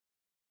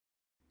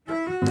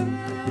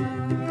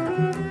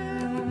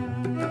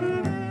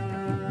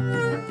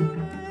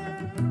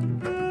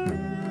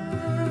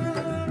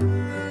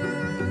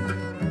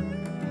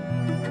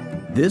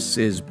This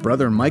is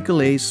Brother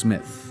Michael A.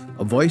 Smith,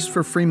 a voice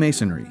for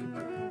Freemasonry,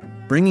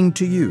 bringing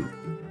to you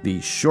the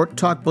Short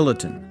Talk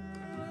Bulletin,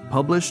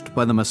 published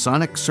by the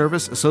Masonic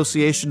Service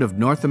Association of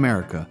North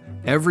America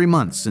every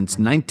month since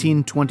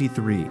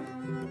 1923.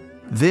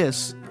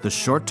 This, the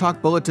Short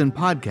Talk Bulletin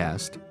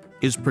podcast,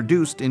 is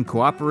produced in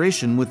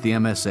cooperation with the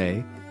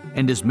MSA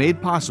and is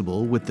made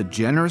possible with the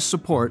generous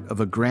support of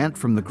a grant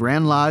from the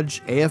Grand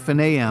Lodge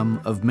AF&AM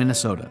of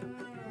Minnesota.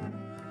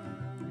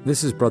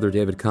 This is Brother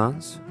David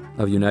Kahns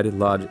of United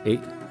Lodge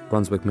 8,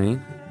 Brunswick,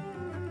 Maine,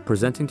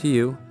 presenting to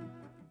you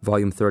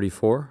Volume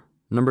 34,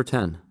 Number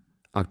 10,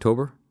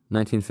 October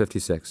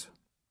 1956.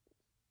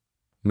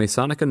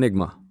 Masonic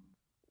Enigma.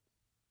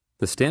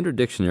 The Standard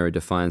Dictionary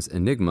defines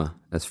enigma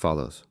as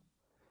follows: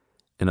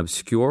 an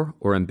obscure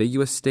or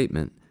ambiguous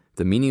statement,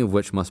 the meaning of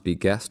which must be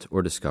guessed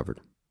or discovered.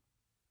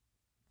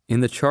 In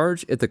the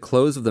charge at the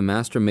close of the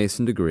Master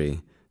Mason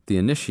degree, the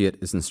initiate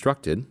is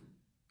instructed,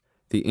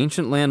 the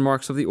ancient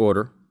landmarks of the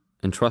order,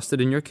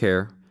 entrusted in your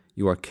care,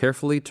 you are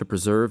carefully to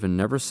preserve and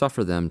never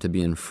suffer them to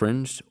be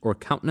infringed or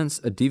countenance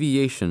a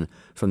deviation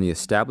from the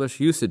established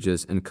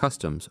usages and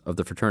customs of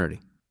the fraternity.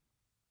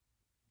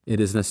 It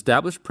is an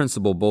established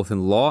principle both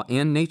in law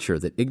and nature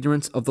that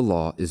ignorance of the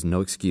law is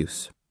no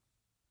excuse.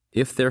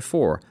 If,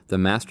 therefore, the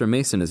Master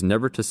Mason is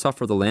never to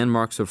suffer the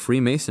landmarks of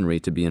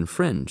Freemasonry to be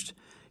infringed,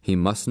 he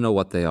must know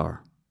what they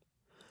are.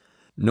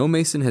 No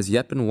Mason has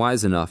yet been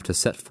wise enough to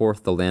set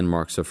forth the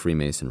landmarks of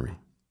Freemasonry.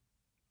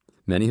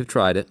 Many have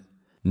tried it.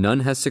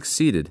 None has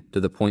succeeded to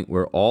the point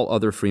where all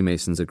other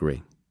Freemasons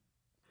agree.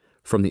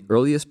 From the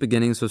earliest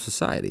beginnings of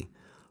society,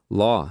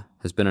 law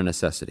has been a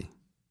necessity.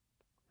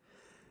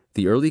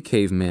 The early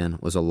caveman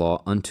was a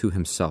law unto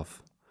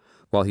himself.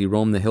 While he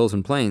roamed the hills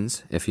and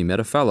plains, if he met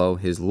a fellow,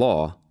 his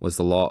law was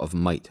the law of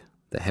might,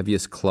 the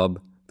heaviest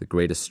club, the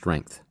greatest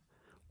strength.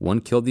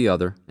 One killed the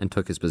other and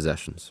took his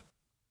possessions.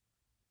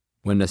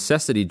 When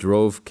necessity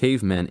drove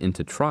cavemen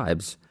into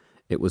tribes,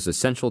 it was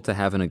essential to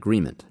have an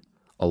agreement,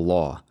 a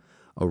law,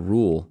 a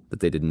rule that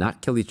they did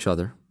not kill each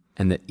other,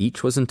 and that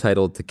each was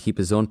entitled to keep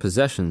his own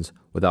possessions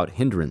without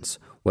hindrance,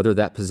 whether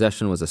that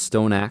possession was a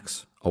stone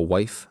axe, a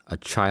wife, a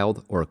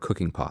child, or a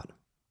cooking pot.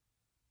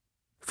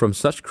 From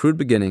such crude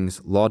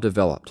beginnings, law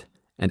developed,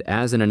 and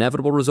as an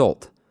inevitable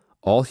result,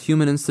 all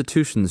human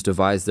institutions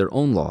devised their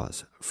own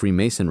laws,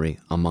 Freemasonry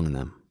among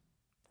them.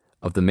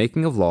 Of the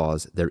making of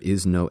laws, there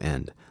is no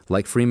end.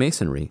 Like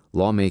Freemasonry,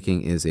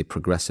 lawmaking is a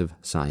progressive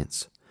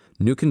science.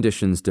 New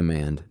conditions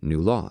demand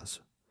new laws.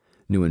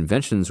 New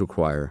inventions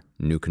require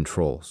new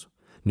controls.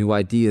 New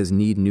ideas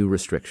need new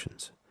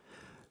restrictions.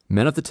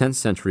 Men of the 10th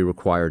century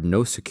required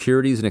no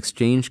Securities and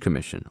Exchange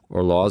Commission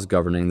or laws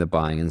governing the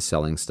buying and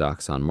selling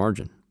stocks on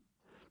margin.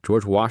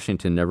 George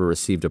Washington never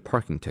received a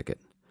parking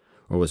ticket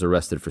or was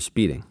arrested for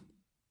speeding.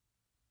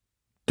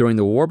 During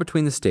the war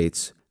between the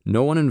states,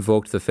 no one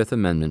invoked the Fifth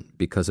Amendment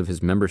because of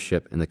his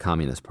membership in the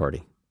Communist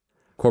Party.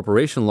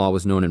 Corporation law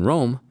was known in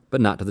Rome,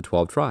 but not to the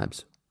 12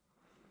 tribes.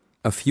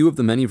 A few of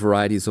the many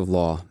varieties of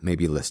law may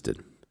be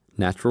listed.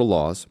 Natural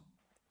laws,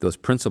 those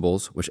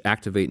principles which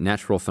activate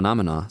natural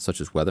phenomena such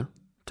as weather,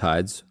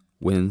 tides,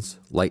 winds,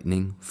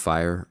 lightning,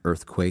 fire,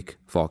 earthquake,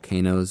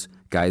 volcanoes,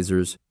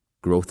 geysers,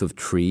 growth of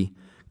tree,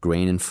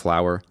 grain and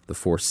flower, the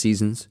 4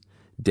 seasons,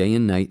 day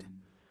and night,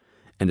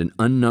 and an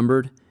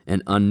unnumbered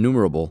and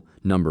unnumerable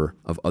number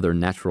of other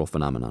natural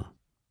phenomena.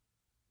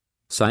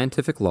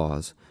 Scientific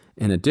laws,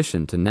 in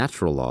addition to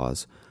natural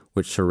laws,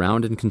 which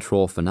surround and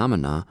control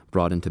phenomena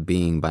brought into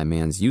being by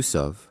man's use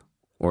of,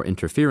 or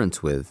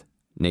interference with,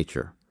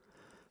 nature.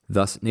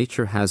 Thus,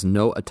 nature has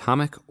no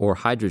atomic or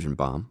hydrogen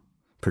bomb,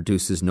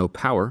 produces no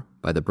power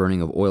by the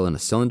burning of oil in a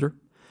cylinder,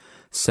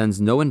 sends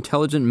no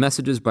intelligent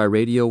messages by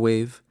radio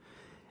wave,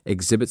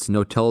 exhibits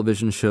no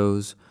television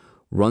shows,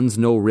 runs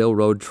no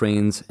railroad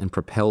trains, and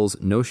propels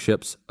no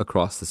ships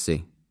across the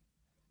sea.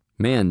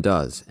 Man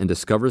does, and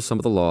discovers some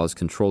of the laws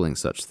controlling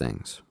such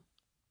things.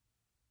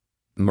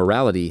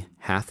 Morality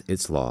hath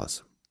its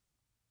laws.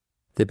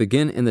 They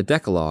begin in the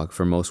Decalogue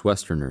for most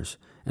Westerners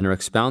and are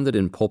expounded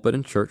in pulpit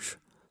and church,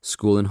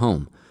 school and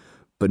home,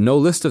 but no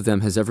list of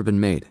them has ever been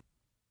made.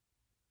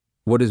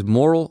 What is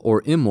moral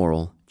or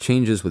immoral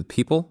changes with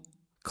people,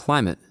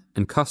 climate,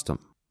 and custom.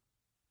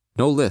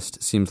 No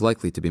list seems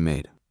likely to be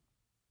made.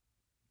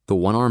 The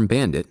one-armed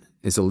bandit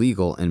is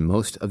illegal in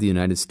most of the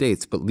United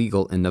States, but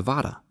legal in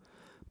Nevada.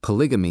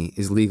 Polygamy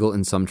is legal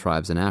in some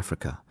tribes in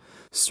Africa.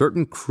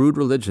 Certain crude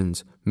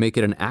religions make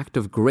it an act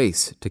of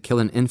grace to kill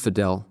an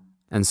infidel,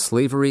 and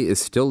slavery is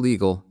still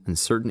legal in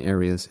certain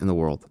areas in the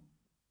world.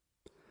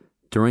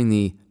 During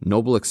the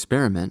Noble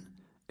Experiment,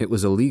 it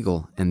was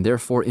illegal and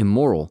therefore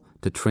immoral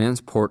to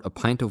transport a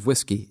pint of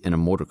whiskey in a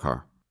motor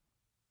car.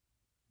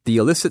 The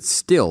illicit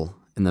still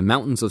in the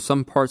mountains of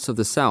some parts of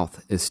the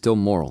South is still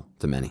moral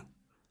to many.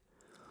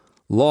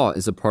 Law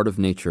is a part of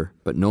nature,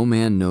 but no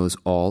man knows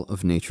all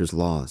of nature's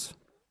laws.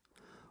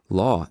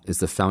 Law is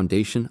the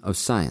foundation of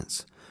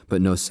science, but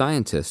no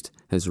scientist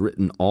has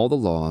written all the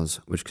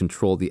laws which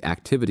control the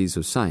activities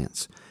of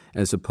science,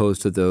 as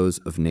opposed to those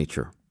of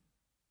nature.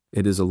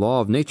 It is a law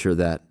of nature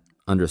that,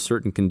 under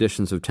certain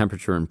conditions of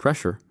temperature and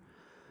pressure,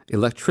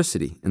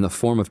 Electricity in the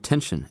form of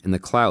tension in the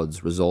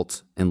clouds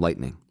results in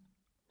lightning.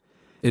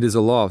 It is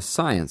a law of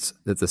science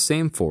that the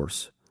same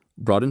force,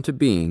 brought into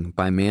being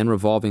by man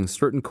revolving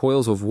certain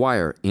coils of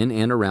wire in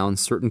and around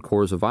certain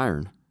cores of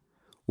iron,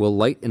 will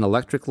light an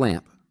electric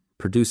lamp,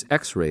 produce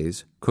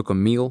X-rays, cook a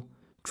meal,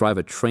 drive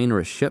a train or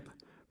a ship,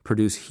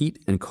 produce heat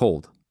and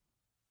cold.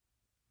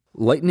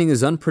 Lightning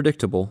is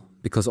unpredictable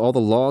because all the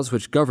laws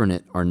which govern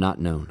it are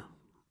not known.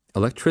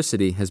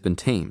 Electricity has been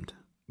tamed,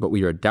 but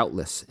we are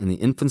doubtless in the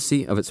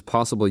infancy of its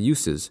possible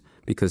uses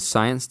because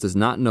science does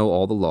not know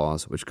all the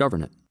laws which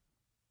govern it.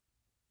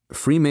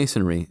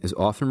 Freemasonry is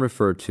often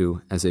referred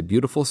to as a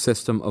beautiful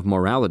system of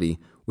morality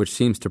which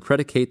seems to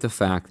predicate the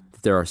fact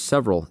that there are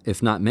several,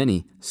 if not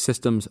many,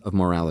 systems of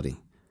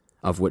morality,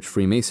 of which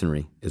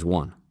Freemasonry is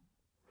one.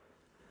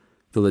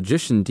 The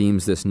logician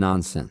deems this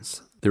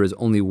nonsense. There is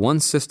only one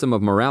system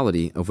of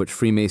morality of which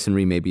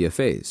Freemasonry may be a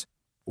phase,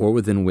 or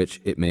within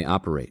which it may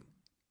operate.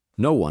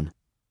 No one,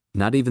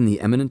 not even the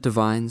eminent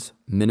divines,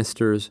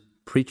 ministers,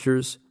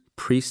 preachers,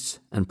 priests,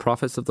 and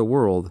prophets of the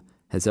world,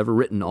 has ever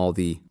written all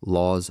the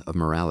laws of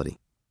morality.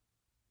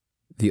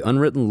 The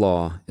unwritten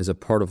law is a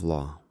part of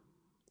law.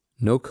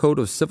 No code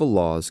of civil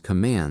laws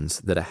commands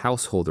that a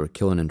householder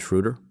kill an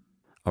intruder,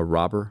 a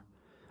robber,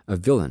 a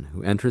villain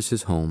who enters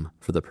his home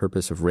for the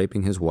purpose of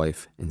raping his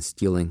wife and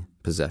stealing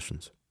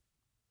possessions.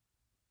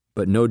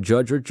 But no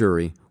judge or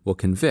jury will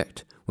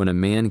convict when a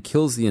man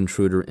kills the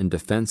intruder in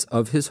defense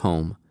of his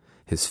home,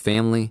 his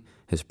family,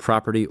 his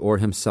property, or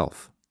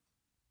himself.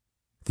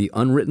 The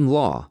unwritten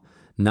law,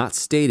 not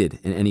stated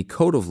in any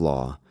code of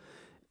law,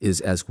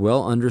 is as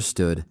well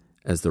understood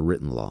as the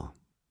written law.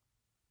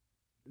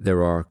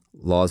 There are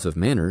laws of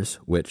manners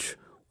which,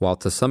 while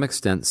to some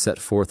extent set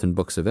forth in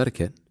books of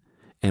etiquette,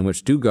 and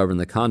which do govern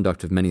the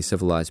conduct of many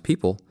civilized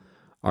people,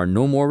 are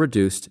no more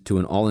reduced to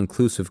an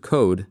all-inclusive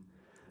code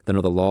than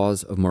are the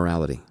laws of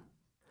morality.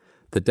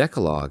 The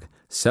Decalogue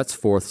sets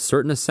forth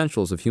certain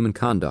essentials of human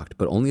conduct,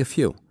 but only a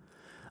few.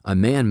 A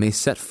man may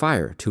set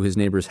fire to his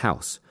neighbor's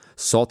house,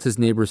 salt his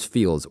neighbor's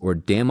fields, or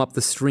dam up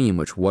the stream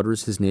which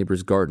waters his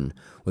neighbor's garden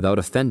without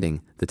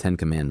offending the 10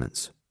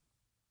 Commandments.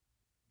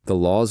 The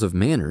laws of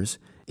manners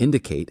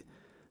indicate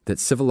that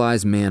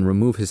civilized man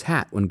remove his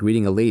hat when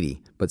greeting a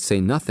lady, but say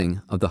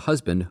nothing of the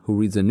husband who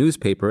reads a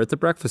newspaper at the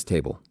breakfast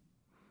table.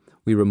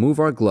 We remove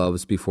our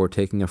gloves before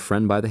taking a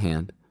friend by the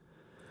hand,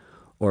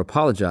 or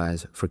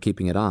apologize for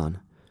keeping it on,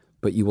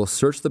 but you will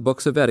search the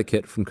books of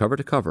etiquette from cover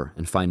to cover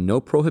and find no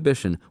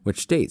prohibition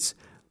which states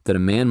that a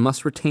man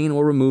must retain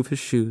or remove his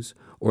shoes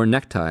or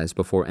neckties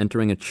before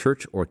entering a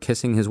church or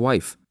kissing his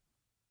wife.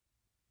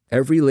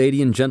 Every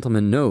lady and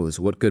gentleman knows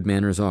what good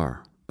manners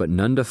are, but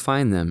none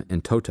define them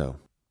in toto.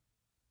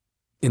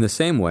 In the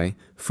same way,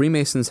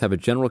 Freemasons have a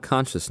general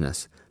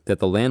consciousness that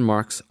the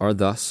landmarks are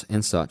thus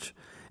and such,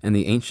 and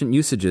the ancient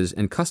usages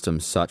and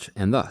customs such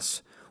and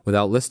thus,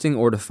 without listing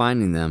or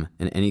defining them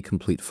in any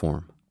complete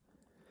form.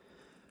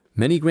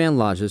 Many Grand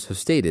Lodges have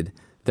stated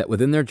that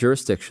within their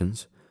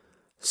jurisdictions,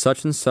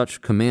 such and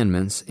such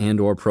commandments and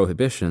or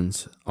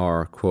prohibitions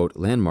are, quote,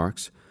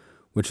 landmarks,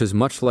 which is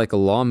much like a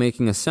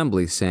law-making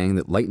assembly saying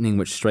that lightning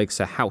which strikes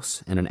a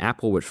house and an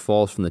apple which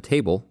falls from the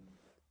table,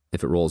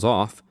 if it rolls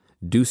off,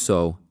 do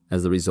so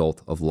as the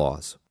result of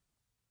laws.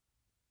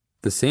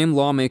 The same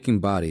law-making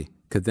body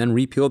could then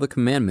repeal the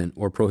commandment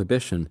or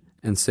prohibition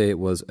and say it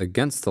was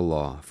against the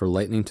law for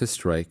lightning to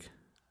strike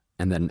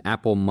and that an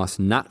apple must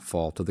not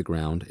fall to the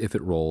ground if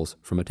it rolls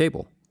from a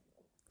table.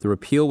 The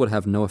repeal would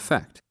have no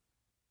effect.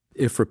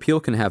 If repeal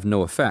can have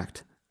no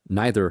effect,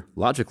 neither,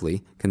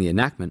 logically, can the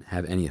enactment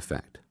have any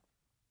effect.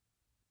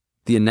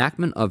 The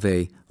enactment of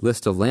a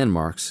list of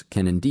landmarks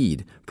can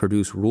indeed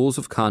produce rules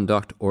of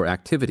conduct or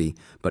activity,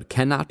 but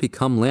cannot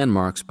become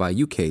landmarks by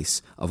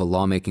ukase of a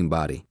lawmaking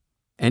body,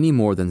 any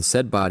more than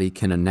said body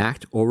can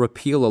enact or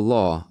repeal a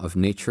law of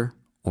nature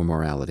or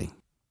morality.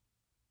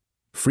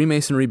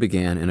 Freemasonry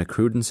began in a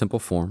crude and simple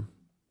form,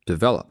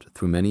 developed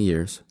through many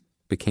years,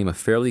 became a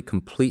fairly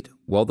complete,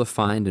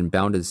 well-defined and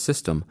bounded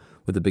system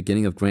with the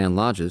beginning of Grand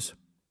Lodges,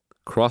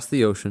 crossed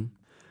the ocean,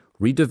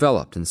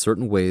 redeveloped in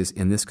certain ways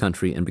in this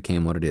country and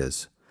became what it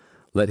is.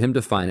 Let him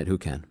define it who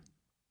can.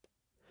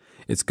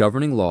 Its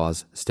governing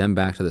laws stem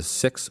back to the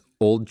 6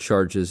 old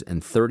charges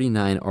and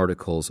 39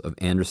 articles of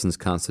Anderson's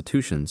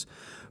constitutions,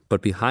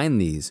 but behind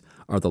these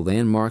are the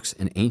landmarks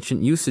and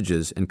ancient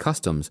usages and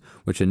customs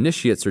which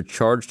initiates are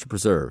charged to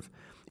preserve,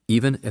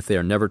 even if they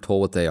are never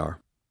told what they are.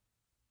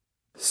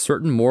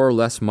 Certain more or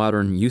less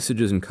modern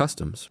usages and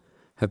customs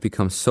have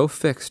become so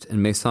fixed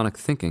in Masonic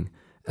thinking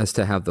as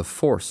to have the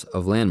force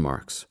of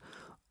landmarks,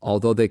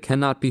 although they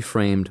cannot be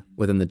framed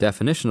within the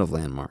definition of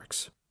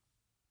landmarks.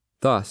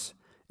 Thus,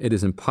 it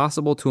is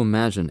impossible to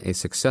imagine a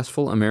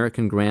successful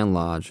American Grand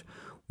Lodge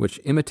which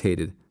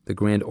imitated the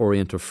Grand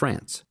Orient of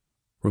France,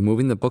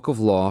 removing the Book of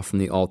Law from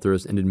the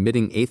altars and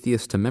admitting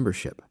atheists to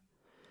membership.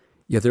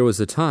 Yet there was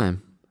a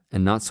time,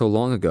 and not so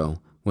long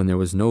ago, when there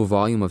was no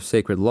volume of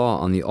sacred law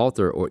on the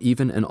altar or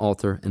even an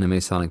altar in a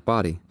Masonic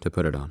body to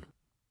put it on.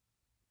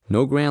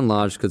 No Grand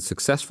Lodge could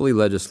successfully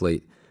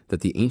legislate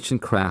that the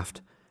ancient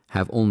craft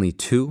have only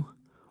 2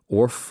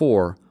 or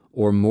 4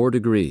 or more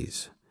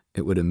degrees,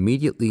 it would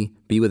immediately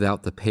be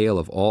without the pale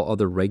of all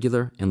other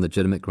regular and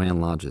legitimate Grand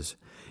Lodges.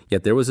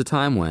 Yet there was a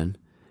time when,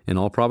 in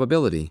all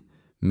probability,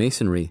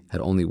 Masonry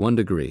had only 1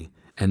 degree,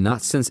 and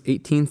not since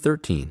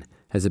 1813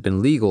 has it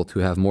been legal to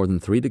have more than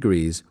 3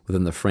 degrees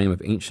within the frame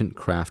of ancient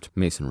craft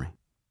masonry.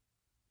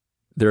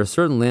 There are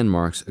certain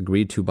landmarks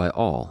agreed to by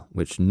all,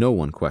 which no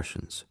one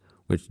questions,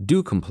 which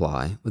do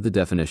comply with the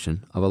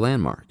definition of a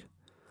landmark.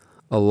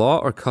 A law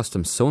or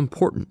custom so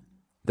important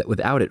that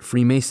without it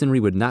Freemasonry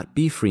would not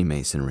be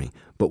Freemasonry,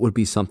 but would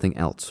be something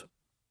else.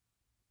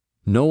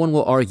 No one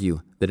will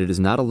argue that it is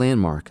not a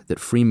landmark that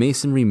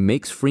Freemasonry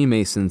makes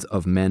Freemasons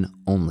of men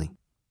only.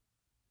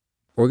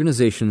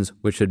 Organizations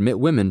which admit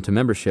women to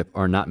membership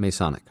are not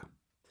Masonic.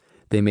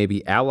 They may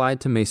be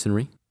allied to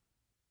Masonry.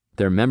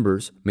 Their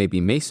members may be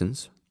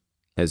Masons,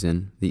 as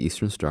in the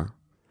Eastern Star,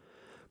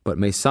 but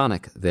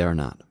Masonic they are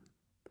not.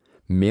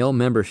 Male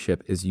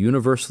membership is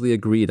universally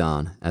agreed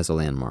on as a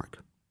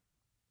landmark.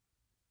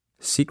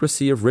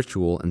 Secrecy of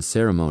ritual and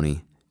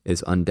ceremony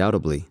is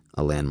undoubtedly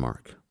a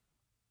landmark.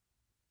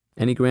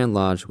 Any Grand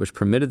Lodge which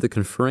permitted the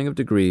conferring of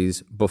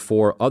degrees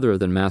before other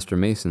than Master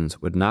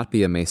Masons would not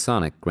be a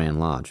Masonic Grand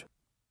Lodge.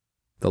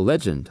 The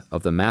legend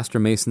of the Master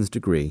Mason's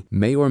degree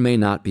may or may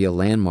not be a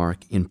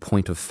landmark in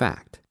point of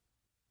fact,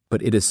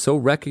 but it is so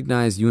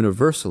recognized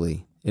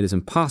universally it is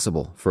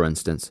impossible, for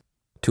instance,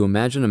 to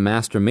imagine a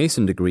Master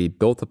Mason degree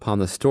built upon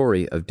the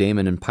story of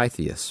Damon and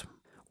Pythias,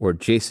 or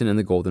Jason and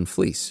the Golden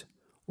Fleece,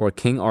 or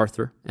King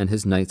Arthur and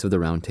his Knights of the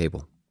Round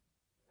Table.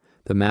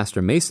 The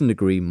Master Mason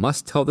degree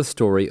must tell the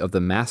story of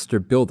the Master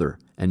Builder,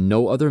 and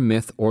no other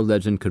myth or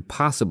legend could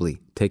possibly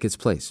take its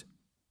place.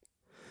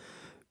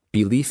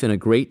 Belief in a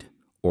great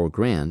or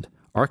grand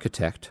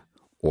architect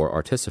or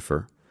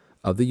artificer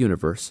of the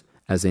universe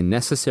as a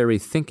necessary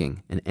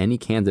thinking in any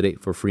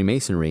candidate for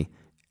Freemasonry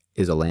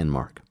is a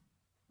landmark.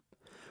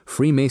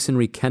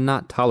 Freemasonry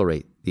cannot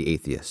tolerate the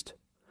atheist.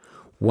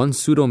 One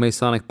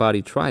pseudo-Masonic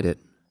body tried it,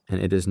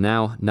 and it is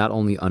now not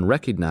only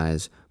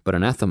unrecognized, but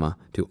anathema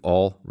to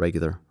all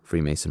regular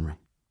Freemasonry.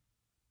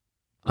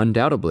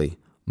 Undoubtedly,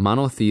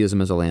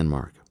 monotheism is a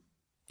landmark.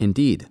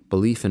 Indeed,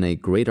 belief in a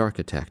great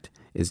architect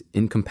is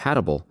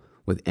incompatible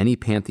with any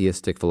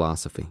pantheistic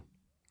philosophy.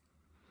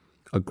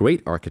 A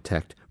great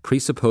architect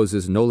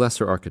presupposes no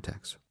lesser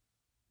architects.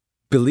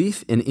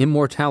 Belief in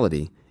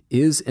immortality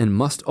is and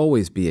must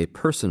always be a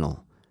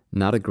personal,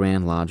 not a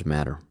Grand Lodge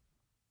matter.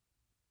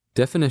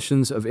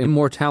 Definitions of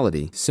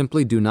immortality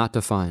simply do not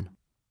define.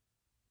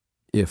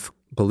 If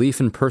belief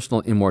in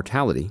personal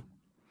immortality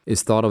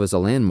is thought of as a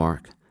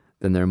landmark,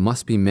 then there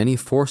must be many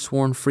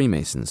forsworn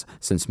Freemasons,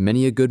 since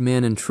many a good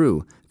man and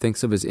true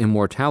thinks of his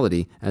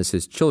immortality as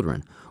his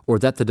children, or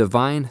that the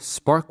divine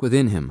spark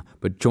within him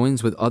but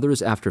joins with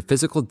others after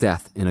physical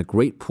death in a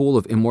great pool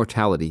of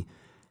immortality,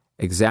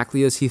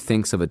 exactly as he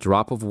thinks of a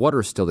drop of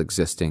water still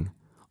existing,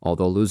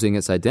 although losing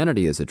its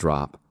identity as a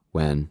drop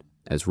when,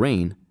 as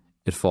rain,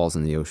 it falls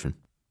in the ocean.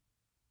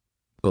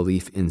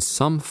 Belief in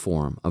some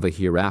form of a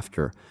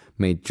hereafter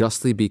may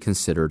justly be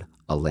considered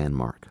a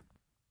landmark.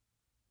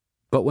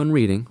 But when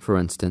reading, for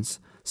instance,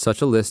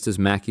 such a list as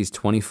Mackey's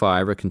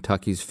 25 or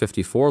Kentucky's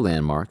 54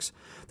 landmarks,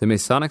 the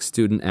Masonic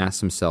student asks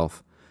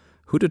himself,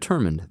 who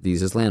determined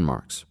these as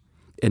landmarks?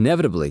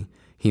 Inevitably,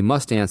 he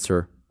must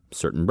answer,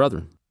 certain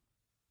brethren.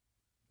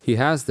 He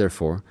has,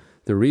 therefore,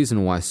 the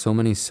reason why so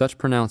many such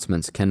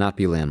pronouncements cannot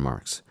be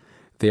landmarks.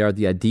 They are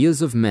the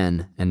ideas of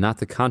men and not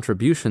the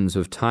contributions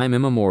of time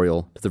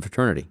immemorial to the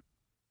fraternity.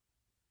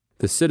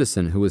 The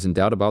citizen who is in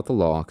doubt about the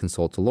law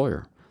consults a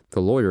lawyer.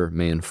 The lawyer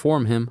may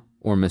inform him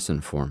or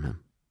misinform him.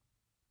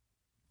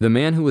 The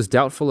man who is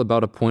doubtful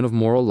about a point of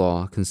moral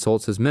law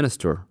consults his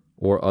minister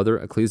or other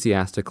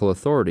ecclesiastical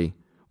authority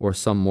or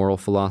some moral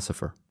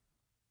philosopher.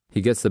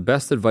 He gets the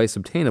best advice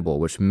obtainable,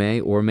 which may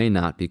or may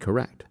not be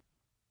correct.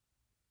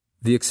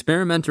 The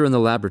experimenter in the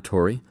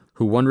laboratory,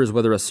 who wonders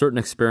whether a certain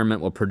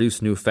experiment will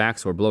produce new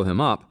facts or blow him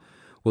up,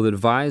 will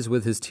advise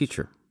with his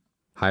teacher,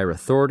 higher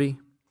authority,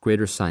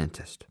 greater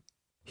scientist.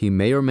 He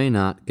may or may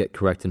not get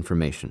correct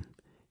information.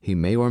 He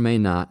may or may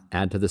not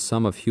add to the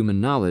sum of human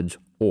knowledge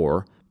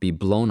or be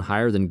blown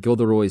higher than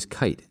Gilderoy's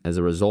kite as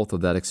a result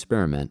of that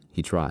experiment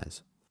he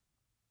tries.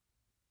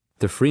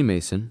 The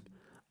Freemason,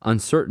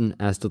 uncertain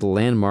as to the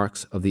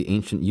landmarks of the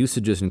ancient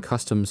usages and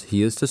customs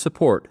he is to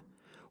support,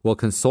 will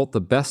consult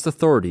the best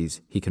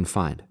authorities he can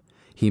find.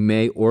 He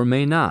may or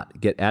may not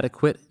get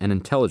adequate and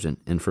intelligent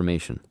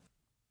information.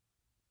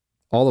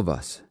 All of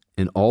us,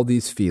 in all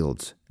these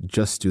fields,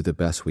 just do the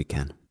best we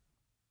can.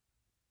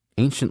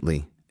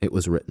 Anciently, it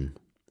was written,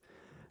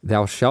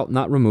 Thou shalt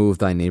not remove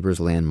thy neighbor's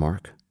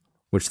landmark,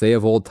 which they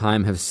of old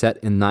time have set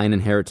in thine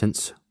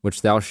inheritance,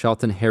 which thou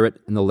shalt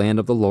inherit in the land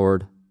of the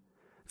Lord,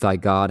 thy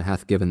God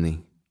hath given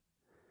thee.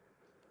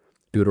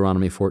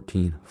 Deuteronomy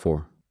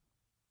 14:4.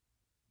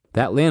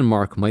 That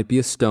landmark might be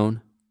a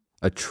stone,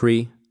 a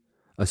tree,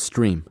 a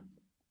stream.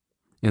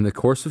 In the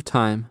course of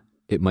time,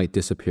 it might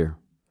disappear,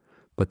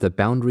 but the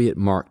boundary it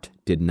marked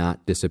did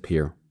not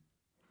disappear.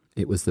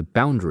 It was the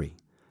boundary,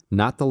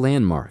 not the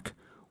landmark,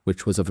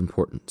 which was of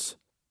importance.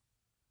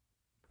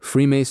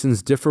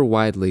 Freemasons differ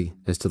widely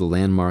as to the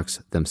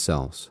landmarks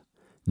themselves.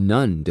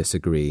 None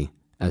disagree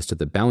as to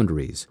the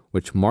boundaries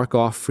which mark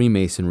off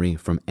Freemasonry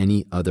from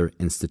any other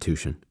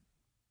institution.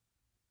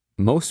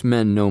 Most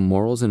men know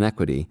morals and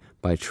equity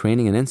by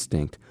training and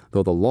instinct,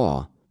 though the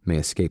law may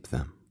escape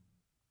them.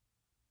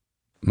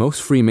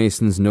 Most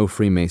Freemasons know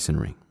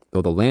Freemasonry,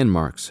 though the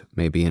landmarks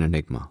may be an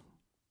enigma.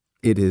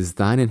 It is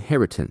thine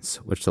inheritance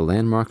which the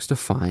landmarks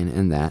define,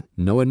 and that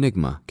no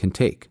enigma can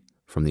take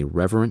from the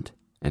reverent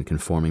and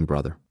conforming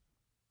brother.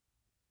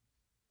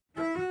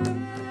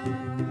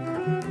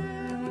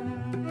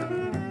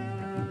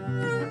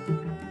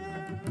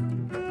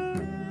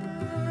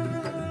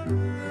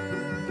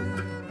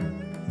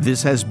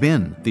 This has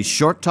been the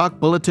Short Talk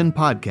Bulletin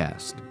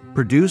podcast,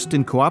 produced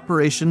in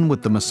cooperation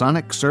with the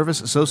Masonic Service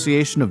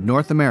Association of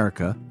North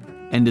America,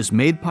 and is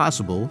made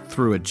possible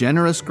through a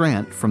generous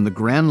grant from the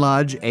Grand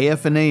Lodge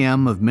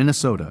AF&AM of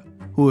Minnesota,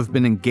 who have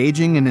been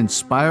engaging and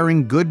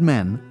inspiring good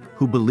men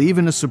who believe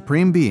in a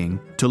supreme being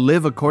to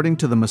live according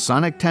to the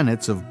Masonic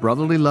tenets of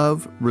brotherly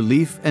love,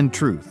 relief, and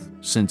truth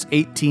since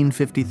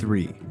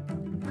 1853.